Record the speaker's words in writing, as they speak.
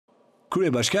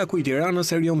Kryebashkiaku i Tiranës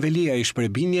Veliaj shpreh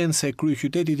bindjen se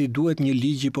kryeqytetit i duhet një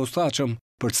ligj i posaçëm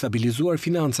për të stabilizuar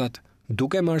financat,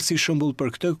 duke marrë si shembull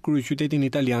për këtë kryeqytetin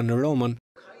italian në Romën.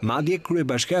 Madje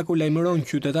kryebashkiaku lajmëron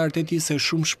qytetarët e tij se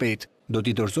shumë shpejt do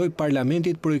t'i dorëzojë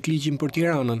parlamentit projektligjin për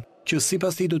Tiranën, që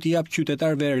sipas tij do t'i japë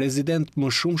qytetarëve rezident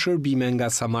më shumë shërbime nga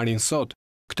sa marrin sot.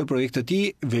 Këtë projekt të tij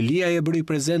Veliaj e bëri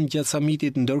prezent gjatë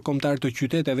samitit ndërkombëtar të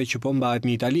qyteteve që po mbahet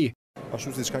në Itali.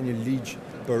 Ashtu siç ka një ligj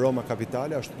për Roma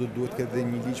kapitale, ashtu duhet të ketë edhe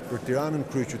një ligj për Tiranën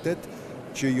kryeqytet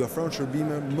që i ofron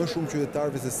shërbime më shumë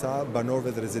qytetarëve se sa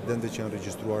banorëve dhe rezidentëve që janë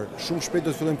regjistruar. Shumë shpejt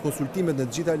do të fillojmë konsultimet në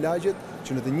të gjitha lagjet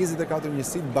që në të 24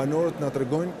 njësitë banorët na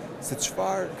tregojnë se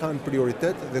çfarë kanë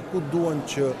prioritet dhe ku duan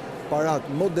që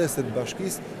paratë modeste të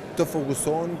bashkisë të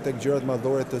fokusohen tek gjërat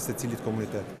madhore të secilit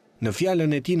komunitet. Në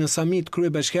fjalën e tij në samit,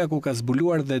 kryebashkiaku ka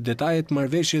zbuluar dhe detajet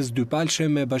marrëveshjes dypalshe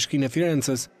me Bashkinë e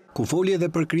Firencës, ku foli edhe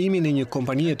për krijimin e një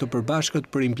kompanie të përbashkët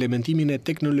për implementimin e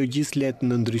teknologjisë lehtë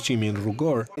në ndriçimin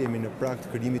rrugor. Jemi në prag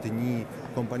të krijimit të një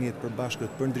kompanie të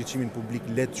përbashkët për ndriçimin publik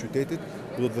lehtë qytetit,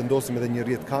 ku do të vendosim edhe një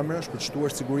rrjet kamerash për të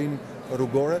shtuar sigurinë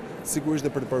rrugore, sigurisht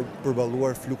edhe për të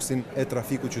përballuar fluksin e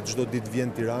trafikut që çdo ditë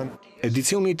vjen në Tiranë.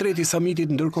 Edicioni i tretë i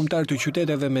samitit ndërkombëtar të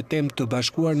qyteteve me temë të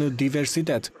bashkuar në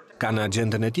diversitet ka në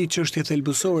agjendën e tij çështje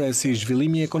thelbësore si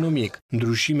zhvillimi ekonomik,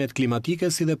 ndryshimet klimatike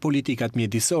si dhe politikat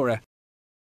mjedisore.